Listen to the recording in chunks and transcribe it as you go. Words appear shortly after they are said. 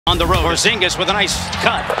on the road. Porzingis with a nice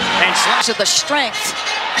cut and slash of the strength.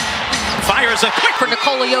 Fires a quick For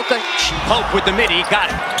Nikola Jokic. Pope with the midi,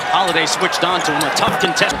 got it. Holiday switched on to him, a tough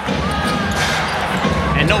contest.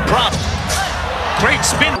 And no problem. Great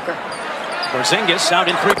spin. Porzingis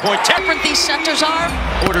out in three-point. Different these centers are.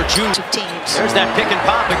 Porter Jr. Teams. There's that pick and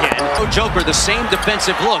pop again. Oh, Joker, the same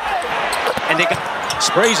defensive look. And they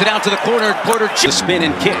sprays it out to the corner. Porter Jr. Spin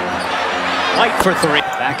and kick. White for three.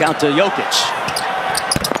 Back out to Jokic.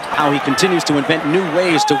 How he continues to invent new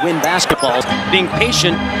ways to win basketball. Being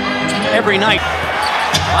patient every night.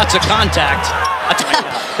 Lots of contact.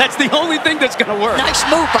 That's the only thing that's going to work. Nice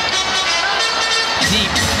move.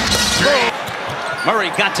 Deep three.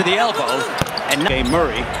 Murray got to the elbow. And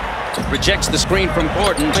Murray rejects the screen from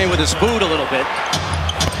Gordon. Playing with his boot a little bit.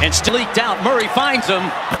 And still leaked out. Murray finds him.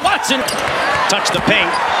 Watson touched the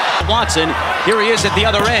paint. Watson, here he is at the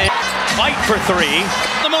other end. Fight for three.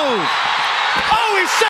 The move. Oh, he's set.